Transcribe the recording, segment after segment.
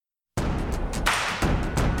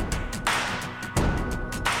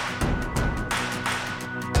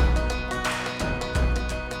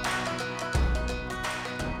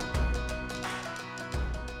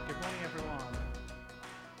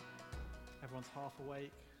Everyone's half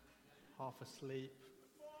awake, half asleep.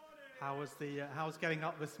 How was getting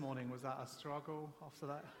up this morning? Was that a struggle after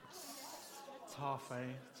that? Tough,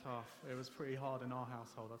 eh? Tough. It was pretty hard in our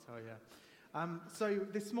household, I'll tell you. So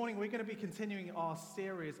this morning we're going to be continuing our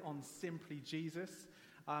series on Simply Jesus.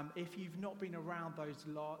 If you've not been around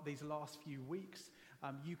these last few weeks,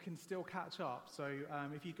 you can still catch up. So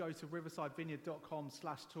if you go to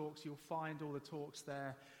riversidevineyard.com/talks, you'll find all the talks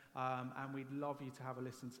there, and we'd love you to have a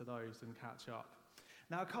listen to those and catch up.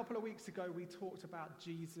 Now, a couple of weeks ago, we talked about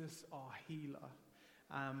Jesus, our healer.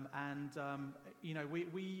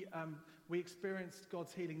 We experienced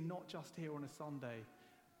God's healing not just here on a Sunday,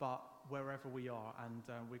 but wherever we are. And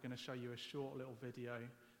we're going to show you a short little video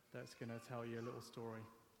that's going to tell you a little story.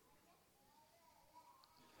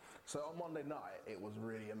 So on Monday night, it was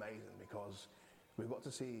really amazing because we got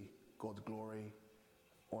to see God's glory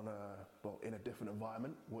in a different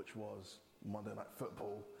environment, which was Monday Night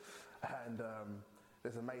Football. And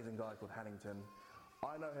this amazing guy called Hannington.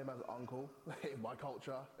 I know him as uncle in my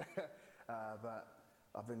culture, but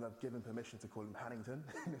I've been given permission to call him Hannington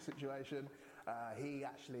in this situation. He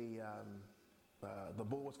actually, the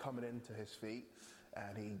ball was coming into his feet,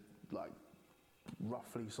 and he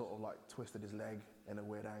roughly twisted his leg in a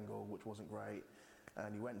weird angle, which wasn't great,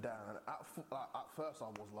 and he went down. And at first I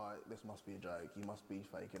was like, this must be a joke, he must be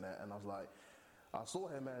faking it. And I saw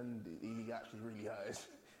him, and he actually really hurt his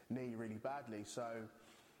knee really badly. So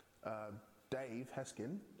Dave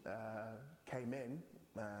Heskin came in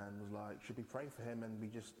and was like, should we pray for him? And we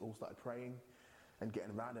just all started praying and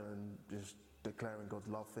getting around him and just declaring God's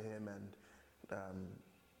love for him and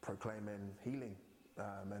proclaiming healing.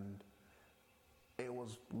 And it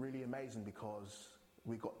was really amazing because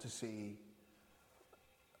we got to see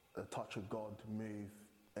a touch of God move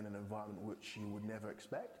in an environment which you would never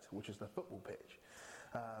expect, which is the football pitch.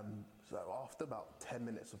 So after about 10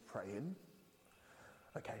 minutes of praying,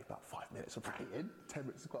 about 5 minutes of praying, 10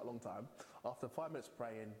 minutes is quite a long time. After 5 minutes of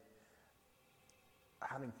praying,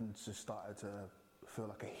 Hannington just started to feel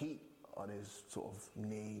like a heat on his sort of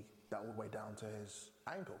knee, all the way down to his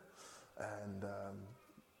ankle. And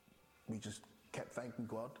we just kept thanking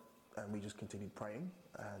God, and we just continued praying.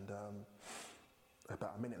 And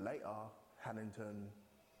about a minute later, Hannington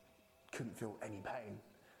couldn't feel any pain.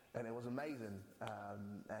 And it was amazing.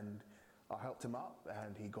 And I helped him up,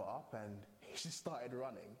 and he got up, and he just started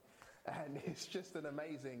running. And it's just an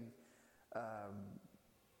amazing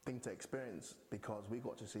thing to experience because we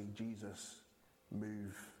got to see Jesus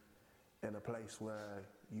move in a place where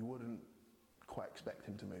you wouldn't quite expect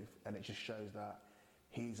him to move. And it just shows that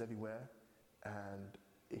he's everywhere, and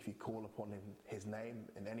if you call upon his name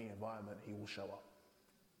in any environment, he will show up.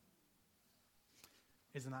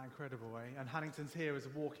 Isn't that incredible, eh? And Hannington's here as a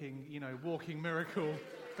walking miracle.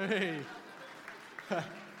 Hey.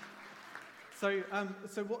 So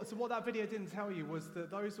what that video didn't tell you was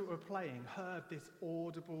that those that were playing heard this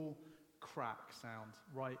audible crack sound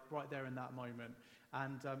right there in that moment.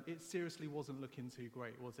 And it seriously wasn't looking too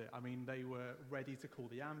great, was it? I mean, they were ready to call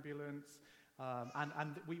the ambulance.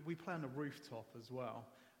 And we play on a rooftop as well.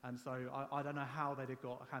 And so I don't know how they'd have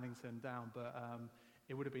got Hannington down, but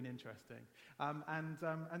it would have been interesting. And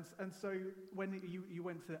so when you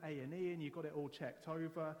went to A&E and you got it all checked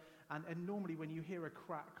over, and normally when you hear a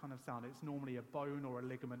crack kind of sound, it's normally a bone or a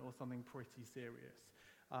ligament or something pretty serious.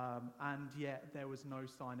 And yet there was no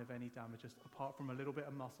sign of any damage, just apart from a little bit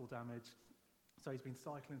of muscle damage. So he's been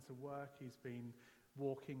cycling to work, he's been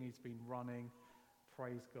walking, he's been running.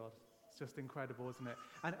 Praise God. It's just incredible, isn't it?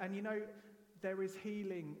 And there is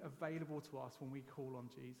healing available to us when we call on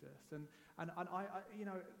Jesus. And I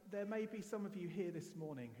there may be some of you here this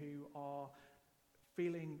morning who are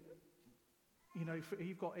feeling,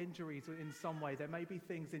 you've got injuries in some way. There may be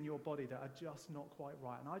things in your body that are just not quite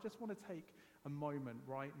right. And I just want to take a moment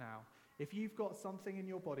right now. If you've got something in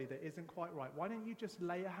your body that isn't quite right, why don't you just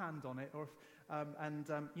lay a hand on it? Or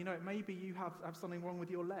it may be you have something wrong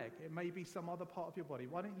with your leg. It may be some other part of your body.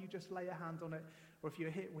 Why don't you just lay a hand on it? Or if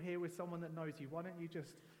you're here with someone that knows you, why don't you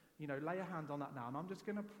just, lay a hand on that now? And I'm just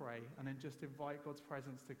going to pray and then just invite God's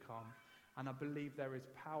presence to come. And I believe there is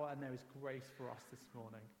power and there is grace for us this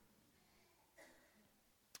morning.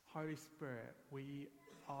 Holy Spirit, we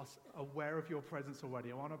are aware of your presence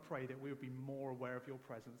already. I want to pray that we would be more aware of your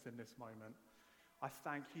presence in this moment. I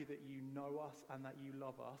thank you that you know us and that you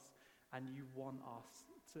love us and you want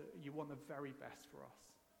the very best for us.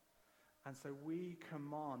 And so we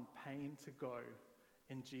command pain to go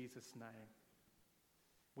in Jesus' name.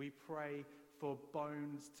 We pray for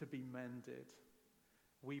bones to be mended.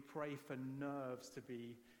 We pray for nerves to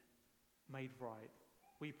be made right.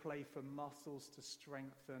 We pray for muscles to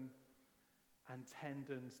strengthen and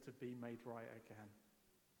tendons to be made right again.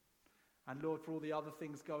 And Lord, for all the other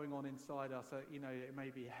things going on inside us, it may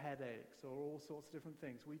be headaches or all sorts of different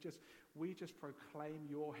things. We just proclaim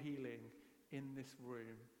your healing in this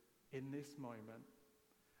room, in this moment.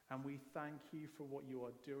 And we thank you for what you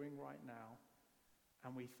are doing right now.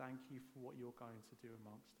 And we thank you for what you're going to do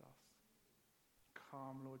amongst us.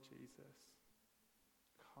 Come, Lord Jesus.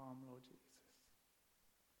 Come, Lord Jesus.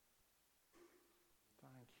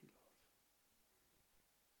 Thank you, Lord.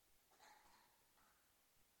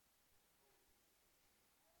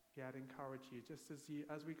 Yeah, I'd encourage you, just as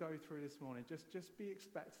we go through this morning, just be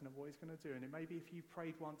expectant of what he's going to do. And it may be if you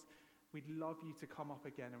prayed once, we'd love you to come up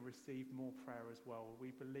again and receive more prayer as well.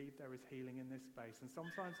 We believe there is healing in this space. And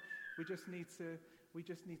sometimes we just need to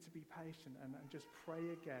be patient and just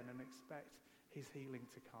pray again and expect his healing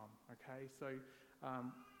to come, okay? So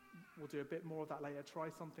we'll do a bit more of that later. Try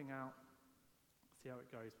something out, see how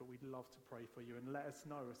it goes. But we'd love to pray for you and let us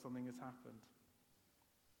know if something has happened.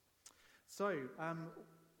 So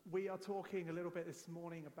we are talking a little bit this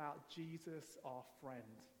morning about Jesus, our friend.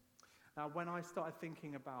 Now, when I started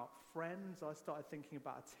thinking about Friends, I started thinking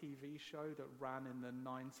about a TV show that ran in the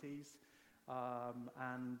 90s.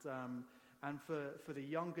 And for the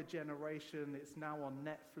younger generation, it's now on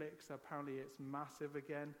Netflix. Apparently, it's massive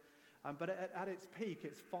again. But at its peak,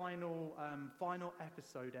 its final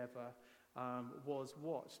episode ever was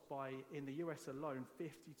watched by, in the US alone,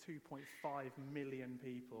 52.5 million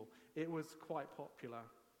people. It was quite popular.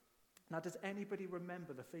 Now, does anybody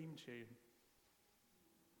remember the theme tune?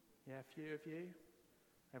 Yeah, a few of you.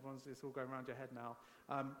 It's all going around your head now.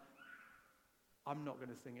 I'm not going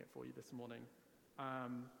to sing it for you this morning,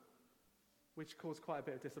 which caused quite a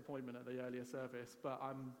bit of disappointment at the earlier service, but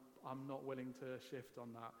I'm not willing to shift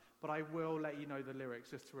on that. But I will let you know the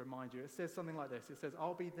lyrics just to remind you. It says something like this. It says,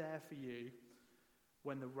 I'll be there for you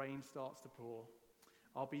when the rain starts to pour.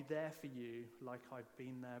 I'll be there for you like I've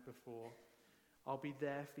been there before. I'll be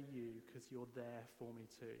there for you because you're there for me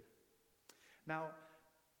too. Now,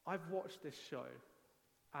 I've watched this show,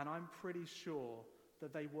 and I'm pretty sure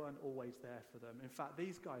that they weren't always there for them. In fact,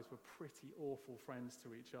 these guys were pretty awful friends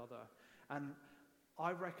to each other. And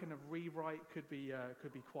I reckon a rewrite could be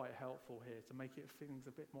quite helpful here to make things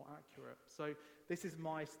a bit more accurate. So this is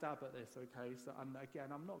my stab at this, okay? So, and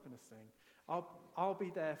again, I'm not going to sing. I'll be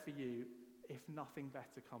there for you if nothing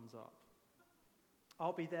better comes up.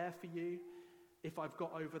 I'll be there for you if I've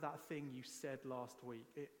got over that thing you said last week.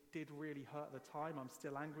 It did really hurt at the time. I'm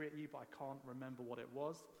still angry at you, but I can't remember what it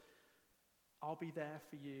was. I'll be there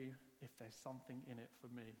for you if there's something in it for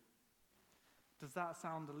me. Does that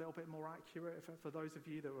sound a little bit more accurate for those of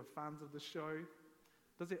you that were fans of the show?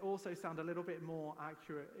 Does it also sound a little bit more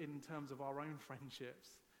accurate in terms of our own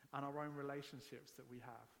friendships and our own relationships that we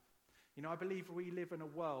have? You know, I believe we live in a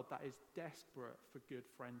world that is desperate for good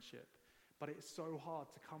friendship, but it's so hard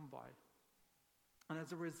to come by. And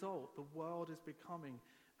as a result, the world is becoming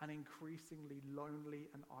an increasingly lonely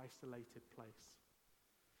and isolated place.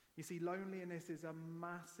 You see, loneliness is a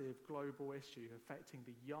massive global issue affecting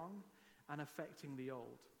the young and affecting the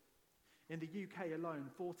old. In the UK alone,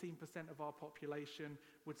 14% of our population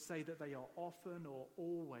would say that they are often or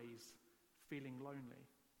always feeling lonely.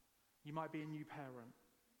 You might be a new parent.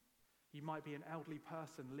 You might be an elderly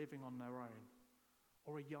person living on their own.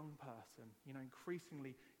 Or a young person. You know,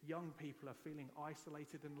 increasingly young people are feeling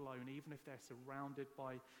isolated and alone, even if they're surrounded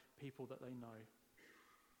by people that they know.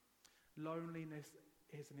 Loneliness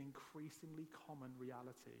is an increasingly common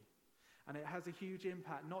reality. And it has a huge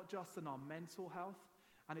impact, not just on our mental health,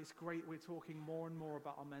 and it's great we're talking more and more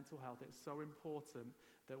about our mental health. It's so important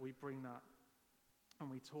that we bring that and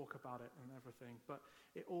we talk about it and everything. But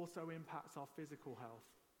it also impacts our physical health.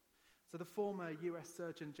 So the former US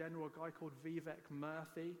Surgeon General, a guy called Vivek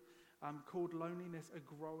Murthy, called loneliness a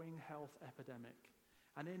growing health epidemic.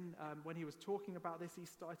 And when he was talking about this, he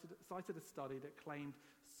cited a study that claimed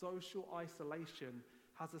social isolation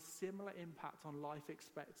has a similar impact on life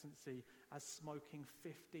expectancy as smoking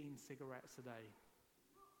 15 cigarettes a day.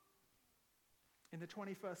 In the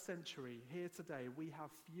 21st century, here today, we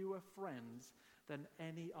have fewer friends than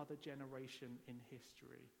any other generation in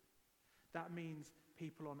history. That means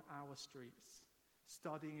people on our streets,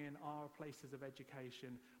 studying in our places of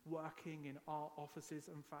education, working in our offices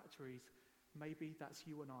and factories. Maybe that's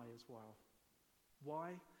you and I as well.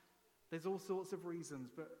 Why? There's all sorts of reasons,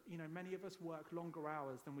 but many of us work longer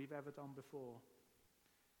hours than we've ever done before.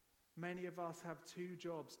 Many of us have 2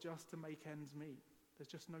 jobs just to make ends meet. There's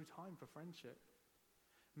just no time for friendship.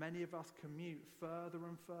 Many of us commute further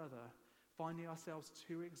and further, finding ourselves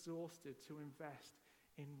too exhausted to invest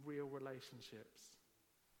in real relationships.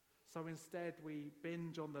 So instead, we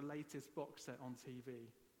binge on the latest box set on TV.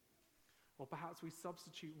 Or perhaps we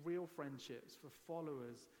substitute real friendships for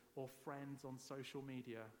followers or friends on social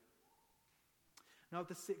media. Now, of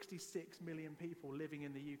the 66 million people living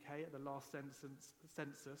in the UK at the last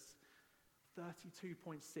census,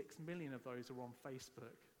 32.6 million of those are on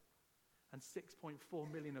Facebook. And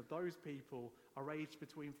 6.4 million of those people are aged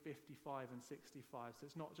between 55 and 65. So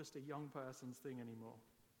it's not just a young person's thing anymore.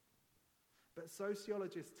 But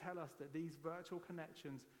sociologists tell us that these virtual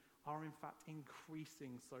connections are in fact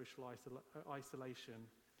increasing social isolation.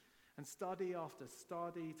 And study after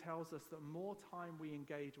study tells us that more time we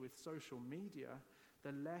engage with social media,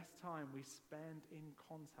 the less time we spend in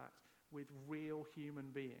contact with real human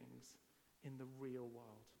beings in the real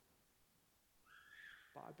world.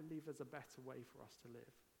 But I believe there's a better way for us to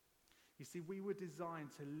live. You see, we were designed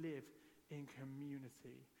to live in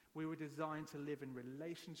community. We were designed to live in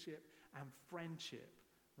relationship and friendship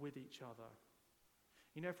with each other.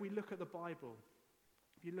 You know, if we look at the Bible,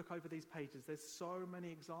 if you look over these pages, there's so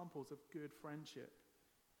many examples of good friendship,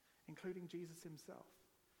 including Jesus himself.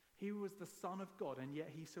 He was the Son of God, and yet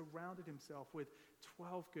he surrounded himself with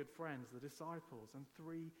 12 good friends, the disciples, and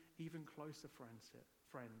 3 even closer friends.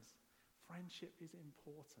 Friendship is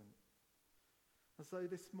important. And so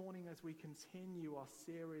this morning, as we continue our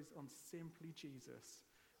series on Simply Jesus,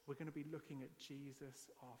 we're going to be looking at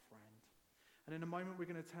Jesus, our friend. And in a moment, we're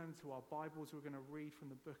going to turn to our Bibles. We're going to read from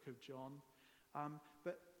the book of John.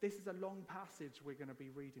 But this is a long passage we're going to be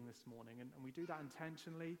reading this morning, and we do that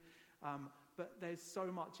intentionally. But there's so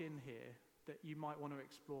much in here that you might want to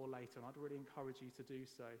explore later, and I'd really encourage you to do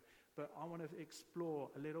so. But I want to explore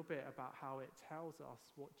a little bit about how it tells us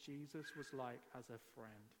what Jesus was like as a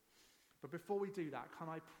friend. But before we do that, can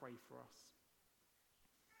I pray for us?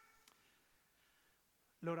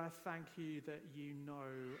 Lord, I thank you that you know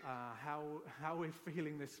how we're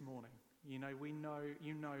feeling this morning. You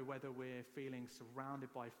know whether we're feeling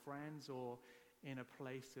surrounded by friends or in a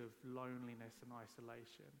place of loneliness and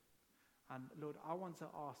isolation. And Lord, I want to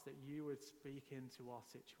ask that you would speak into our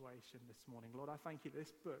situation this morning. Lord, I thank you that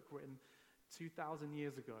this book, written 2,000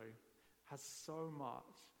 years ago, has so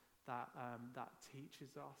much that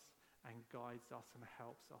teaches us and guides us and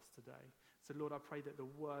helps us today. So Lord, I pray that the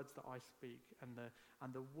words that I speak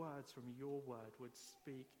and the words from your word would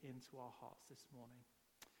speak into our hearts this morning.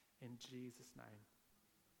 In Jesus' name,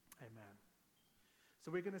 amen. So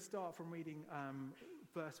we're going to start from reading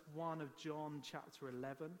verse 1 of John chapter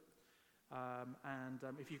 11.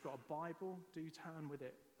 If you've got a Bible, do turn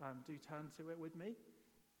to it with me.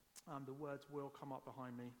 The words will come up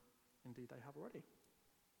behind me. Indeed, they have already.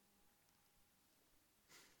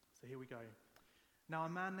 So here we go. Now, a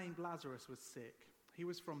man named Lazarus was sick. He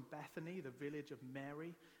was from Bethany, the village of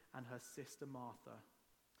Mary and her sister Martha.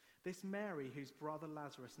 This Mary, whose brother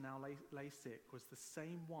Lazarus now lay sick, was the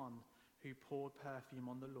same one who poured perfume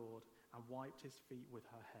on the Lord and wiped his feet with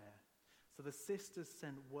her hair. So the sisters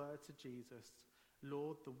sent word to Jesus,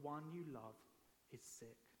 "Lord, the one you love is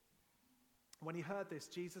sick." When he heard this,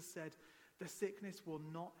 Jesus said, "The sickness will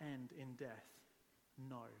not end in death.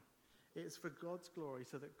 No, it is for God's glory,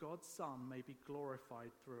 so that God's Son may be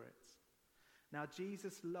glorified through it." Now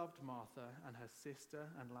Jesus loved Martha and her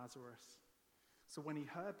sister and Lazarus. So when he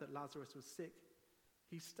heard that Lazarus was sick,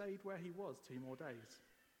 he stayed where he was 2 more days.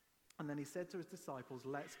 And then he said to his disciples,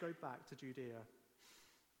 "Let's go back to Judea."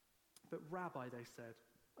 "But Rabbi," they said,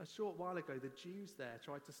 "a short while ago the Jews there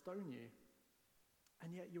tried to stone you,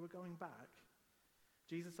 and yet you are going back."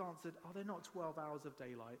 Jesus answered, "Are there not 12 hours of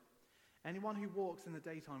daylight? Anyone who walks in the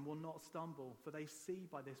daytime will not stumble, for they see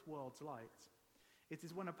by this world's light. It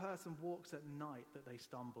is when a person walks at night that they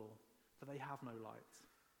stumble, for they have no light."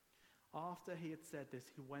 After he had said this,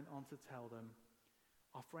 he went on to tell them,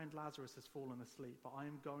 "Our friend Lazarus has fallen asleep, but I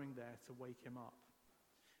am going there to wake him up."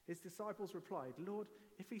 His disciples replied, "Lord,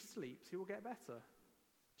 if he sleeps, he will get better."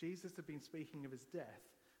 Jesus had been speaking of his death,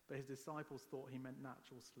 but his disciples thought he meant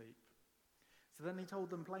natural sleep. So then he told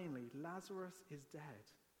them plainly, "Lazarus is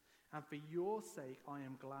dead, and for your sake I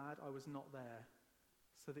am glad I was not there,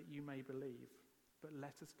 so that you may believe. But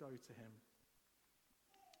let us go to him."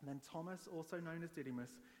 And then Thomas, also known as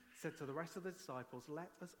Didymus, said to the rest of the disciples,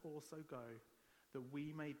 "Let us also go, that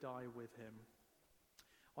we may die with him."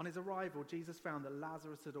 On his arrival, Jesus found that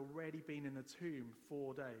Lazarus had already been in the tomb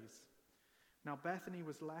 4 days. Now Bethany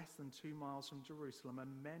was less than 2 miles from Jerusalem,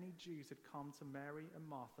 and many Jews had come to Mary and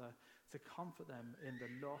Martha to comfort them in the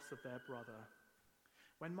loss of their brother.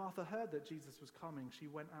 When Martha heard that Jesus was coming, she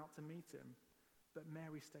went out to meet him, but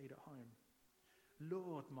Mary stayed at home.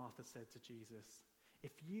 "Lord," Martha said to Jesus,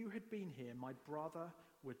 "if you had been here, my brother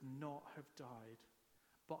would not have died.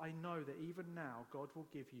 but I know that even now God will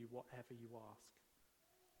give you whatever you ask."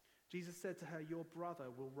 Jesus said to her, "Your brother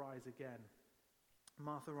will rise again."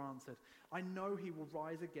 Martha answered, "I know he will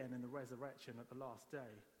rise again in the resurrection at the last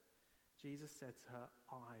day." Jesus said to her,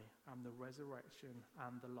 "I am the resurrection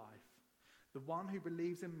and the life. The one who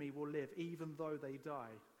believes in me will live even though they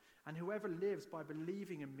die, and whoever lives by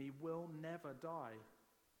believing in me will never die.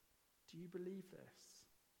 Do you believe this?"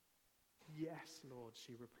 "Yes, Lord,"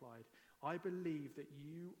 she replied. "I believe that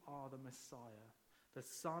you are the Messiah, the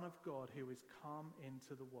Son of God who is come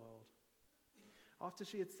into the world." After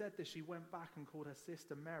she had said this, she went back and called her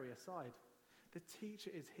sister Mary aside. "The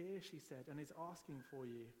teacher is here," she said, "and is asking for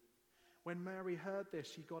you." When Mary heard this,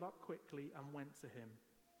 she got up quickly and went to him.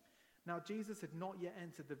 Now Jesus had not yet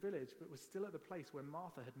entered the village, but was still at the place where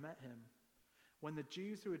Martha had met him. When the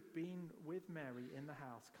Jews who had been with Mary in the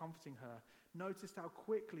house, comforting her, noticed how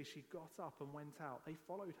quickly she got up and went out, they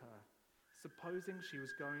followed her, supposing she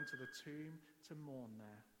was going to the tomb to mourn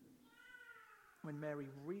there. When Mary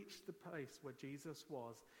reached the place where Jesus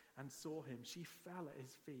was and saw him, she fell at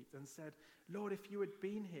his feet and said, "Lord, if you had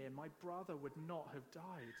been here, my brother would not have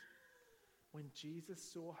died." When Jesus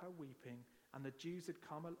saw her weeping, and the Jews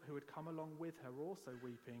who had come along with her also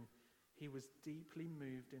weeping, he was deeply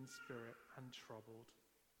moved in spirit and troubled.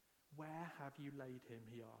 "Where have you laid him?"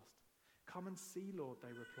 he asked. "Come and see, Lord,"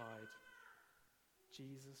 they replied.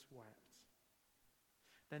 Jesus wept.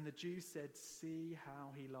 Then the Jews said, "See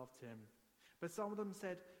how he loved him." But some of them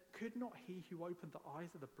said, "Could not he who opened the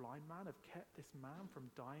eyes of the blind man have kept this man from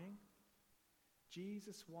dying?"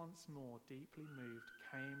 Jesus, once more deeply moved,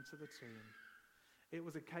 came to the tomb. It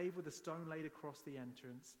was a cave with a stone laid across the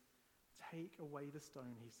entrance. "Take away the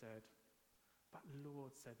stone," he said. "But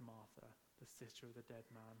Lord," said Martha, the sister of the dead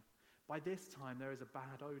man, "by this time there is a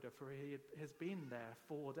bad odor, for he has been there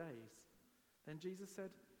 4 days." Then Jesus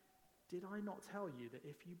said, "Did I not tell you that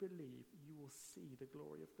if you believe, you will see the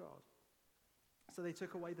glory of God?" So they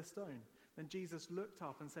took away the stone. Then Jesus looked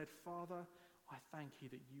up and said, "Father, I thank you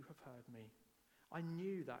that you have heard me. I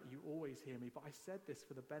knew that you always hear me, but I said this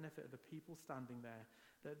for the benefit of the people standing there,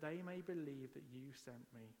 that they may believe that you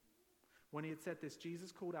sent me." When he had said this,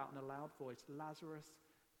 Jesus called out in a loud voice, "Lazarus,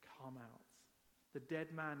 come out." The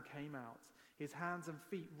dead man came out, his hands and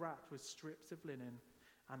feet wrapped with strips of linen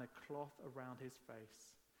and a cloth around his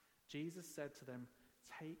face. Jesus said to them,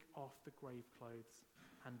 "Take off the grave clothes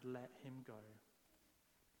and let him go."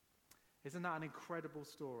 Isn't that an incredible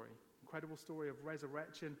story? Incredible story of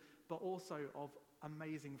resurrection, but also of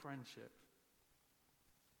amazing friendship.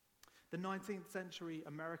 The 19th century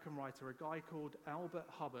American writer, a guy called Albert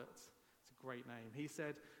Hubbard, it's a great name, he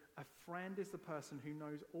said, "A friend is the person who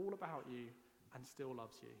knows all about you and still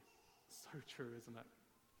loves you." So true, isn't it?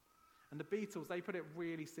 And the Beatles, they put it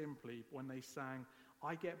really simply when they sang,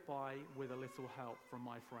 "I get by with a little help from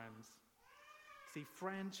my friends." See,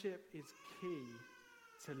 friendship is key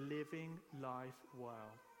to living life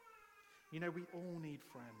well. You know, we all need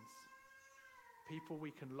friends. People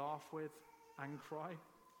we can laugh with and cry.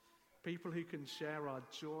 People who can share our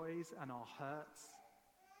joys and our hurts.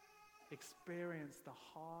 Experience the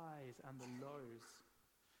highs and the lows.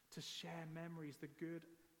 To share memories, the good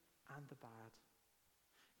and the bad.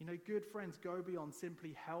 You know, good friends go beyond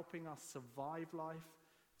simply helping us survive life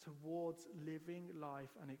towards living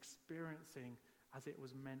life and experiencing as it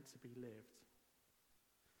was meant to be lived.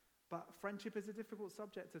 But friendship is a difficult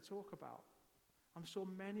subject to talk about. I'm sure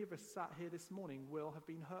many of us sat here this morning will have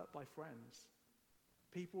been hurt by friends.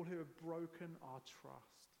 People who have broken our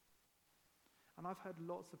trust. And I've heard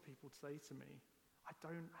lots of people say to me, "I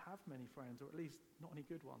don't have many friends, or at least not any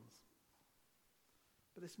good ones."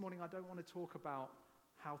 But this morning I don't want to talk about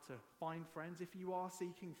how to find friends. If you are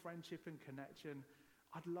seeking friendship and connection,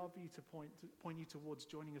 I'd love you to point you towards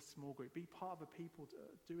joining a small group. Be part of a people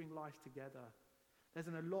doing life together. There's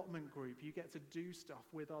an allotment group. You get to do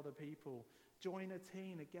stuff with other people. Join a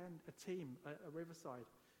team at Riverside.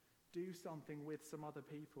 Do something with some other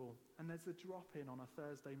people. And there's a drop-in on a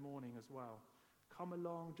Thursday morning as well. Come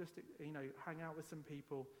along, just hang out with some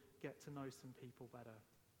people, get to know some people better.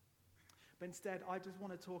 But instead, I just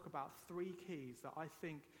want to talk about 3 keys that I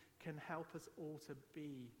think can help us all to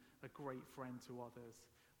be a great friend to others,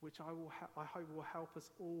 which I hope will help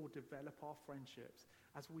us all develop our friendships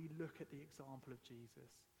as we look at the example of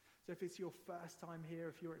Jesus. So if it's your first time here,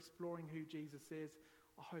 if you're exploring who Jesus is,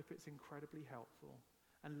 I hope it's incredibly helpful.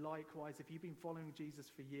 And likewise, if you've been following Jesus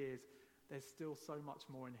for years, there's still so much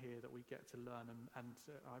more in here that we get to learn, and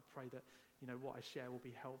I pray that what I share will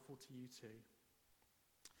be helpful to you too.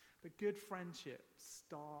 But good friendship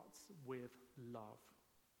starts with love.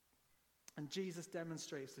 And Jesus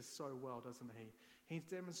demonstrates this so well, doesn't he? He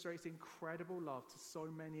demonstrates incredible love to so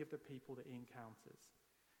many of the people that he encounters,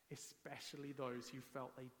 especially those who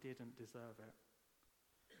felt they didn't deserve it.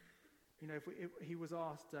 You know, he was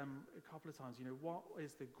asked a couple of times, what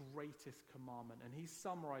is the greatest commandment? And he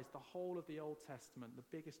summarized the whole of the Old Testament,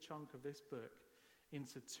 the biggest chunk of this book,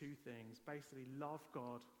 into two things. Basically, love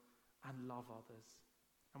God and love others.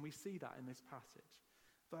 And we see that in this passage.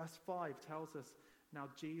 Verse 5 tells us, now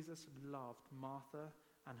Jesus loved Martha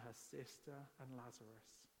and her sister and Lazarus.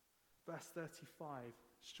 Verse 35,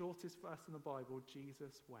 shortest verse in the Bible,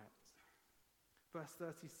 Jesus wept. Verse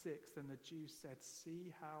 36, then the Jews said,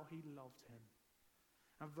 see how he loved him.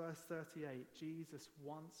 And verse 38, Jesus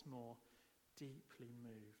once more deeply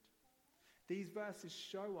moved. These verses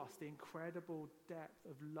show us the incredible depth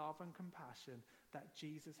of love and compassion that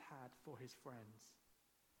Jesus had for his friends.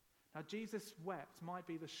 Now, Jesus wept might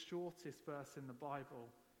be the shortest verse in the Bible,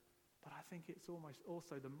 but I think it's almost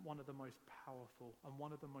also one of the most powerful and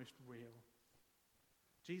one of the most real.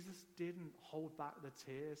 Jesus didn't hold back the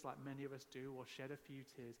tears like many of us do or shed a few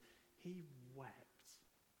tears. He wept.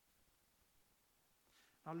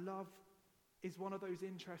 Now, love is one of those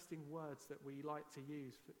interesting words that we like to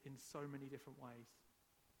use in so many different ways.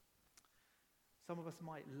 Some of us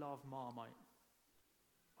might love Marmite.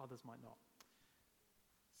 Others might not.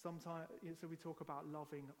 Sometimes, so we talk about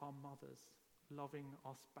loving our mothers, loving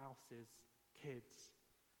our spouses, kids.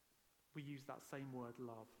 We use that same word,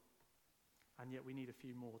 love. And yet we need a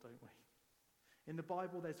few more, don't we? In the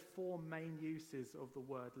Bible, there's 4 main uses of the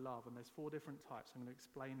word love, and there's 4 different types. I'm going to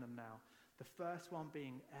explain them now. The first one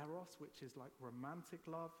being eros, which is like romantic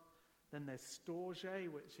love. Then there's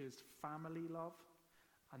storge, which is family love.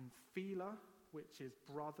 And philia, which is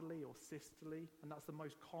brotherly or sisterly. And that's the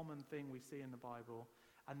most common thing we see in the Bible.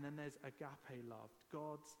 And then there's agape love,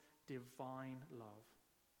 God's divine love.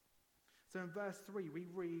 So in verse 3, we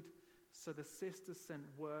read, so the sisters sent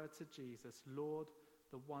word to Jesus, Lord,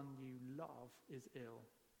 the one you love is ill.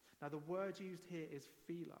 Now the word used here is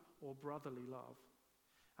philia, or brotherly love.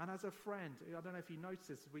 And as a friend, I don't know if you noticed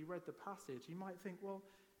this, as we read the passage, you might think, well,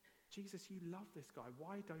 Jesus, you love this guy.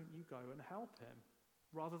 Why don't you go and help him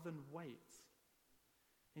rather than wait?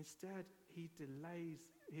 Instead, he delays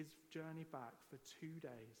his journey back for 2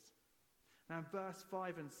 days. Now in verse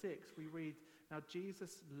 5 and 6, we read, now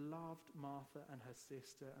Jesus loved Martha and her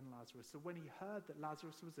sister and Lazarus. So when he heard that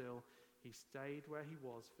Lazarus was ill, he stayed where he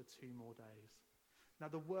was for 2 more days. Now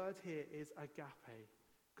the word here is agape,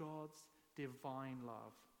 God's divine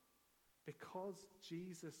love. Because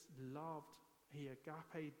Jesus loved, he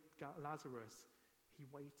agape Lazarus, he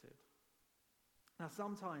waited. Now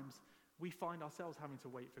sometimes we find ourselves having to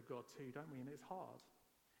wait for God too, don't we? And it's hard.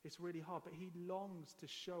 It's really hard, but he longs to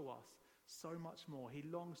show us so much more. He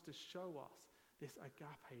longs to show us this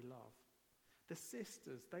agape love. The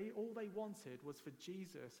sisters, all they wanted was for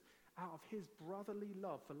Jesus, out of his brotherly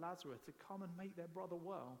love for Lazarus, to come and make their brother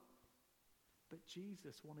well. But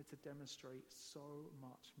Jesus wanted to demonstrate so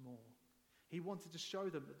much more. He wanted to show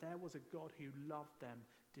them that there was a God who loved them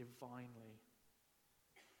divinely.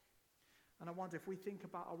 And I wonder, if we think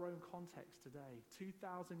about our own context today,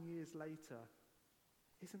 2,000 years later,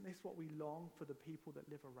 isn't this what we long for the people that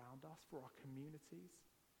live around us, for our communities?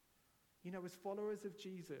 You know, as followers of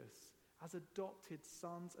Jesus, as adopted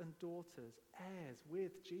sons and daughters, heirs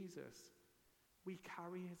with Jesus, we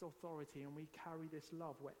carry his authority and we carry this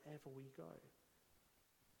love wherever we go.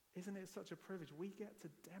 Isn't it such a privilege? We get to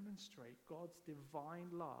demonstrate God's divine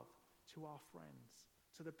love to our friends,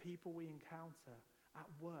 to the people we encounter at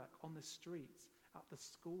work, on the streets, at the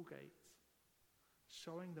school gates,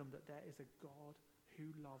 showing them that there is a God who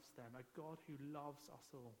loves them, a God who loves us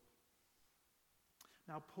all.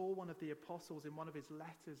 Now, Paul, one of the apostles, in one of his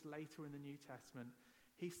letters later in the New Testament,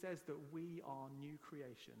 he says that we are new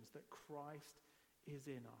creations, that Christ is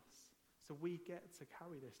in us. So we get to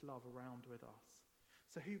carry this love around with us.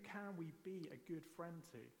 So who can we be a good friend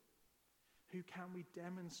to? Who can we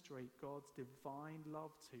demonstrate God's divine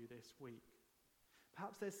love to this week?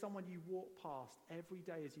 Perhaps there's someone you walk past every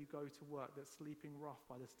day as you go to work that's sleeping rough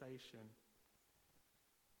by the station.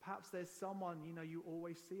 Perhaps there's someone you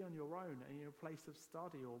always see on your own in your place of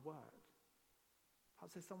study or work.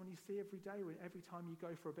 Perhaps there's someone you see every day. Every time you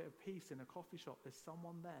go for a bit of peace in a coffee shop, there's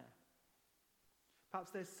someone there.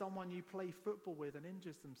 Perhaps there's someone you play football with and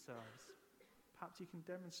injures themselves. Perhaps you can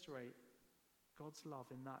demonstrate God's love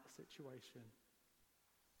in that situation.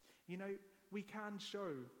 We can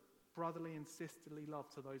show brotherly and sisterly love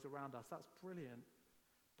to those around us. That's brilliant.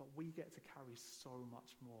 But we get to carry so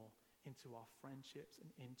much more into our friendships and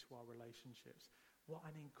into our relationships. What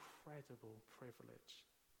an incredible privilege.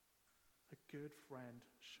 A good friend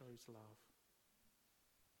shows love.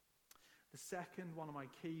 The second, one of my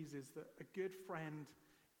keys, is that a good friend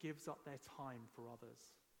gives up their time for others.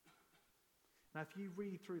 Now, if you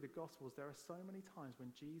read through the Gospels, there are so many times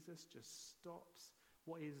when Jesus just stops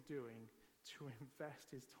what he's doing to invest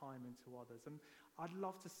his time into others. And I'd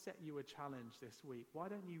love to set you a challenge this week. Why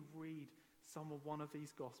don't you read one of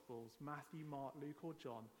these Gospels, Matthew, Mark, Luke, or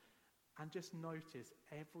John, and just notice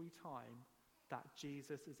every time that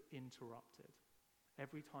Jesus is interrupted,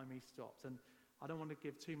 every time he stops. And I don't want to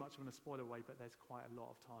give too much of a spoiler away, but there's quite a lot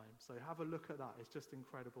of time. So have a look at that. It's just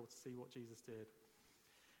incredible to see what Jesus did.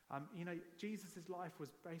 Jesus' life was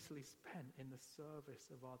basically spent in the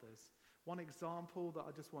service of others. One example that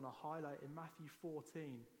I just want to highlight, in Matthew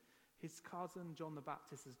 14, his cousin John the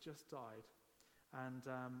Baptist has just died. And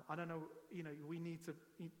I don't know, we need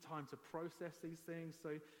time to process these things.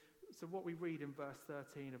 So what we read in verse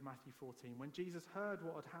 13 of Matthew 14, when Jesus heard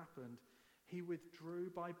what had happened, he withdrew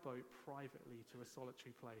by boat privately to a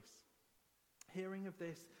solitary place. Hearing of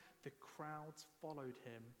this, the crowds followed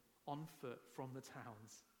him on foot from the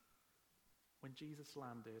towns. When Jesus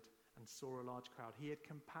landed and saw a large crowd, he had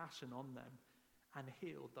compassion on them and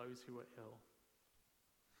healed those who were ill.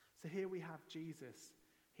 So here we have Jesus.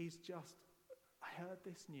 He's just heard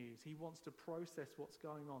this news. He wants to process what's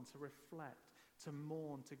going on, to reflect, to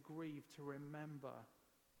mourn, to grieve, to remember.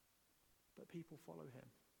 But people follow him.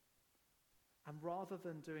 And rather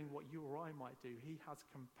than doing what you or I might do, he has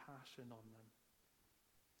compassion on them.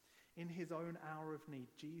 In his own hour of need,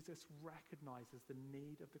 Jesus recognizes the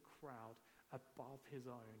need of the crowd above his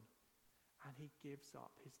own, and he gives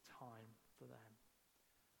up his time for them.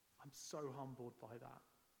 I'm so humbled by that,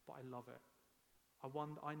 but I love it.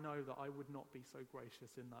 I know that I would not be so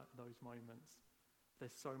gracious in those moments.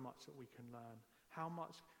 There's so much that we can learn. How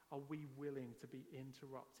much are we willing to be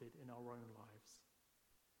interrupted in our own lives?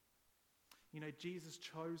 Jesus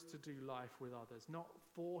chose to do life with others, not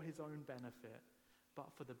for his own benefit,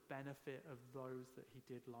 but for the benefit of those that he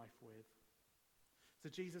did life with. So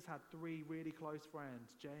Jesus had 3 really close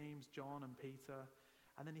friends, James, John, and Peter.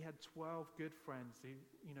 And then he had 12 good friends,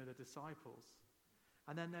 the disciples.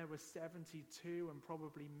 And then there were 72 and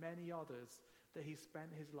probably many others that he spent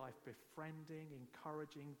his life befriending,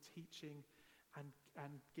 encouraging, teaching,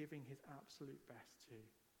 and giving his absolute best to.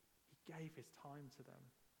 He gave his time to them.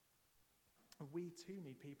 And we too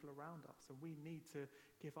need people around us, and we need to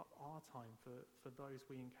give up our time for those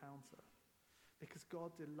we encounter. Because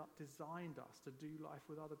God designed us to do life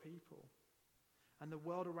with other people. And the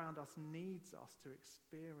world around us needs us to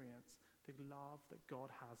experience the love that God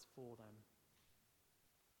has for them.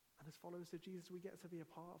 And as followers of Jesus, we get to be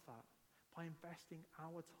a part of that by investing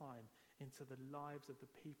our time into the lives of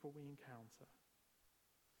the people we encounter.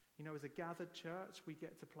 As a gathered church, we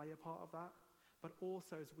get to play a part of that, but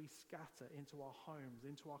also as we scatter into our homes,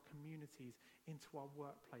 into our communities, into our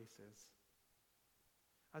workplaces.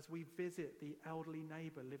 As we visit the elderly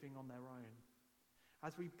neighbor living on their own.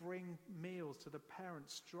 As we bring meals to the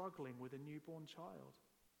parents struggling with a newborn child.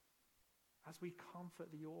 As we comfort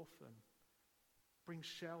the orphan. Bring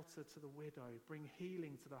shelter to the widow. Bring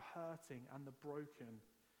healing to the hurting and the broken.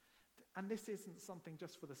 And this isn't something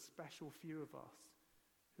just for the special few of us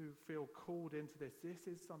who feel called into this. This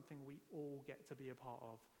is something we all get to be a part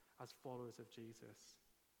of as followers of Jesus.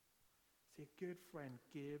 See, a good friend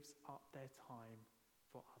gives up their time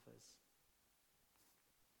for others.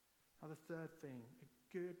 Now the third thing,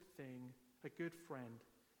 a good friend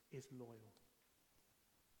is loyal.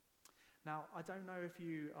 Now, I don't know if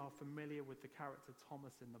you are familiar with the character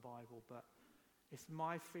Thomas in the Bible, but it's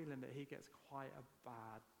my feeling that he gets quite a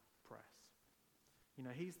bad press.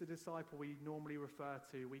 He's the disciple we normally refer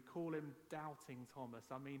to. We call him Doubting Thomas.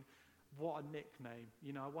 I mean, what a nickname.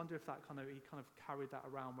 I wonder if he carried that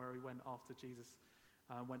around where he went after Jesus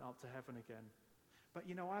went up to heaven again. But,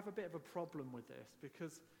 I have a bit of a problem with this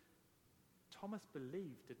because Thomas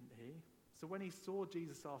believed, didn't he? So when he saw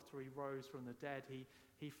Jesus after he rose from the dead,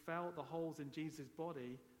 he felt the holes in Jesus'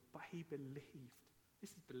 body, but he believed.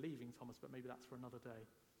 This is believing Thomas, but maybe that's for another day.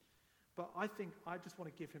 But I think I just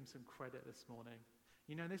want to give him some credit this morning.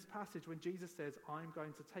 In this passage, when Jesus says, I'm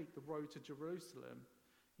going to take the road to Jerusalem,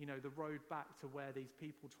 the road back to where these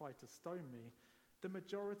people tried to stone me, the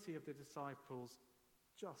majority of the disciples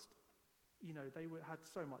just, they had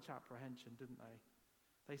so much apprehension, didn't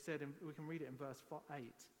they? They said, we can read it in verse 8,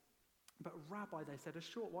 but Rabbi, they said, a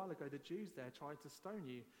short while ago the Jews there tried to stone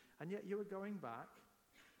you, and yet you are going back.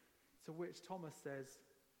 To which Thomas says,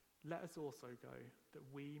 let us also go, that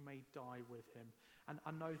we may die with him. And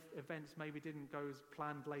I know events maybe didn't go as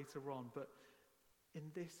planned later on, but in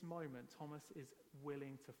this moment, Thomas is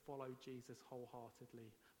willing to follow Jesus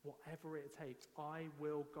wholeheartedly. Whatever it takes, I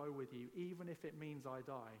will go with you, even if it means I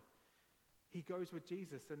die. He goes with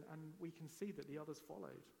Jesus, and we can see that the others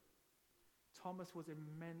followed. Thomas was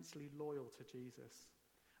immensely loyal to Jesus.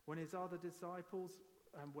 When his other disciples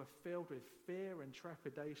were filled with fear and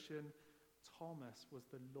trepidation, Thomas was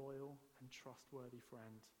the loyal and trustworthy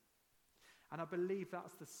friend. And I believe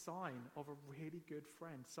that's the sign of a really good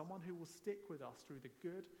friend, someone who will stick with us through the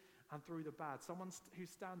good and through the bad, someone who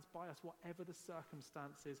stands by us whatever the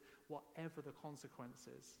circumstances, whatever the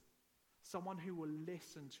consequences, someone who will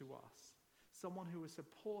listen to us, someone who will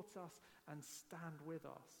support us and stand with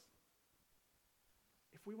us.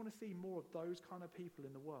 If we want to see more of those kind of people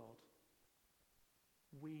in the world,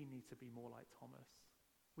 we need to be more like Thomas.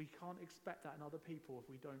 We can't expect that in other people if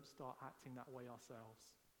we don't start acting that way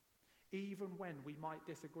ourselves. Even when we might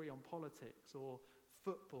disagree on politics or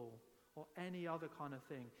football or any other kind of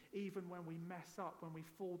thing, even when we mess up, when we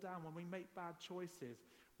fall down, when we make bad choices,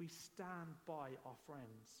 we stand by our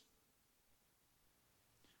friends.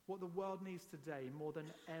 What the world needs today more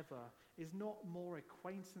than ever is not more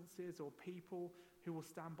acquaintances or people who will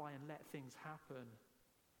stand by and let things happen,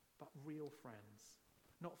 but real friends.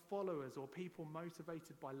 Not followers or people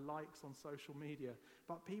motivated by likes on social media,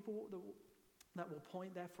 but people that will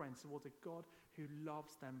point their friends towards a God who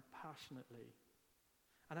loves them passionately.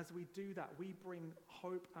 And as we do that, we bring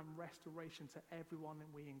hope and restoration to everyone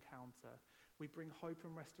that we encounter. We bring hope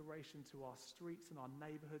and restoration to our streets and our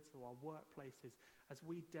neighborhoods, to our workplaces, as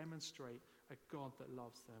we demonstrate a God that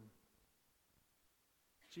loves them.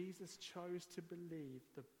 Jesus chose to believe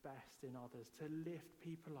the best in others, to lift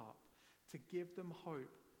people up, to give them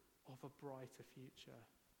hope of a brighter future.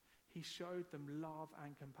 He showed them love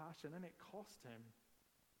and compassion, and it cost him.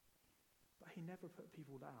 But he never put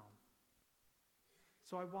people down.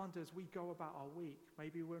 So I wonder, as we go about our week,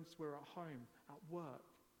 maybe once we're at home, at work,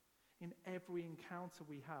 in every encounter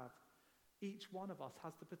we have, each one of us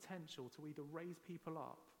has the potential to either raise people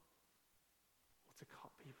up or to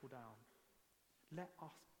cut people down. Let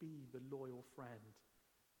us be the loyal friend.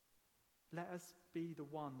 Let us be the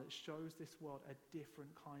one that shows this world a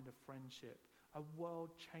different kind of friendship, a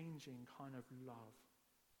world-changing kind of love.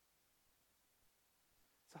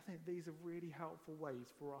 So I think these are really helpful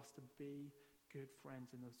ways for us to be good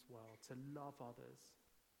friends in this world, to love others,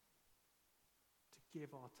 to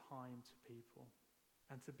give our time to people,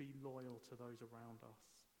 and to be loyal to those around us.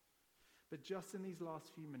 But just in these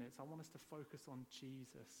last few minutes, I want us to focus on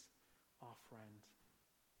Jesus, our friend.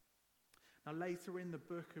 Now later in the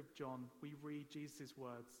book of John, we read Jesus'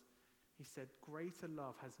 words. He said, "Greater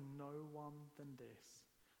love has no one than this,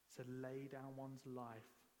 to lay down one's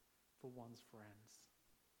life for one's friends."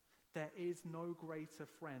 There is no greater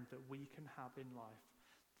friend that we can have in life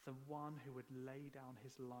than one who would lay down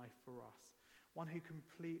his life for us, one who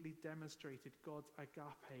completely demonstrated God's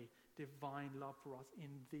agape, divine love for us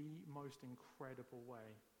in the most incredible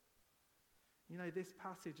way. You know, this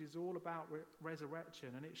passage is all about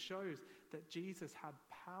resurrection, and it shows that Jesus had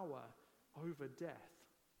power over death.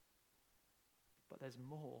 But there's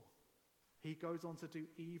more. He goes on to do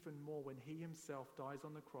even more when he himself dies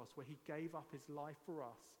on the cross, where he gave up his life for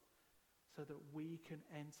us so that we can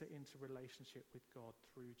enter into relationship with God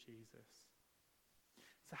through Jesus.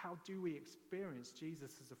 So how do we experience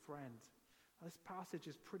Jesus as a friend? This passage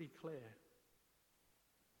is pretty clear.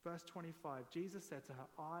 Verse 25, Jesus said to her,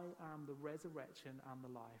 "I am the resurrection and the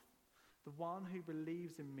life. The one who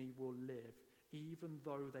believes in me will live, even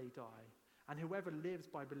though they die. And whoever lives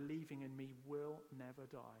by believing in me will never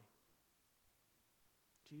die."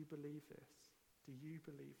 Do you believe this? Do you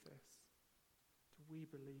believe this? Do we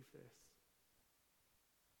believe this?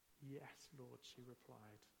 "Yes, Lord," she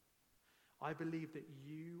replied. "I believe that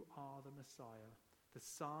you are the Messiah, the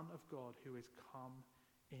Son of God who has come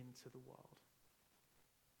into the world."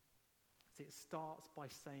 See, it starts by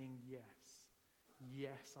saying yes.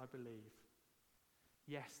 Yes, I believe.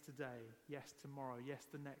 Yes today, yes tomorrow, yes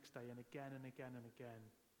the next day, and again and again and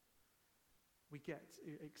again. We get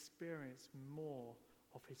to experience more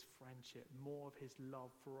of his friendship, more of his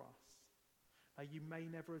love for us. Now, you may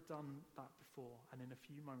never have done that before, and in a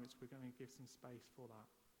few moments we're going to give some space for that.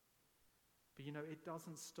 But you know, it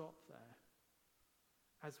doesn't stop there.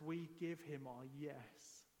 As we give him our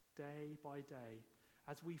yes, day by day,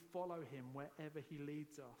 as we follow him wherever he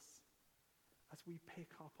leads us, as we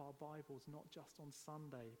pick up our Bibles, not just on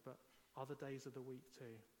Sunday, but other days of the week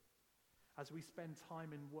too, as we spend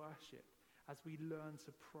time in worship, as we learn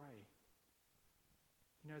to pray,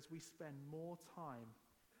 you know, as we spend more time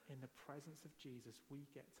in the presence of Jesus, we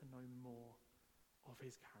get to know more of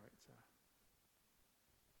his character.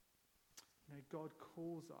 You know, God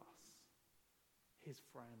calls us his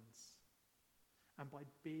friends. And by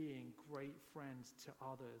being great friends to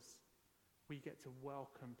others, we get to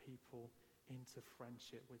welcome people into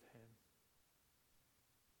friendship with him.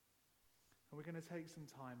 And we're going to take some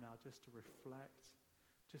time now just to reflect,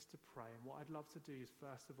 just to pray. And what I'd love to do is,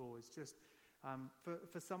 first of all, is just,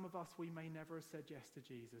 for some of us, we may never have said yes to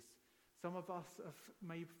Jesus. Some of us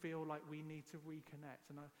may feel like we need to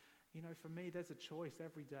reconnect. And, for me, there's a choice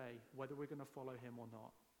every day whether we're going to follow him or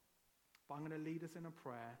not. But I'm going to lead us in a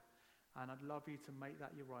prayer, and I'd love you to make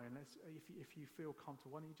that your own. If you feel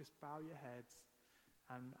comfortable, why don't you just bow your heads,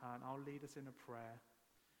 and I'll lead us in a prayer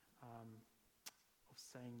of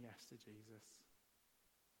saying yes to Jesus.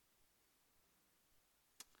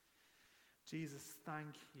 Jesus,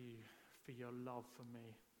 thank you for your love for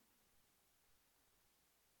me.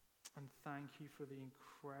 And thank you for the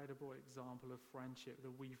incredible example of friendship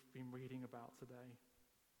that we've been reading about today.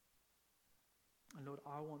 And Lord,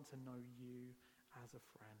 I want to know you as a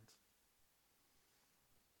friend.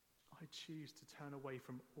 I choose to turn away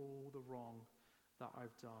from all the wrong that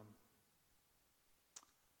I've done.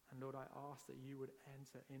 And Lord, I ask that you would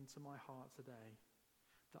enter into my heart today,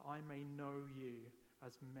 that I may know you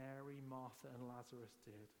as Mary, Martha, and Lazarus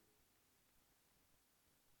did.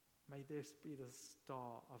 May this be the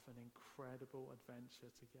start of an incredible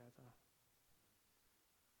adventure together.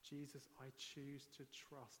 Jesus, I choose to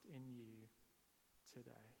trust in you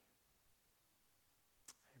today.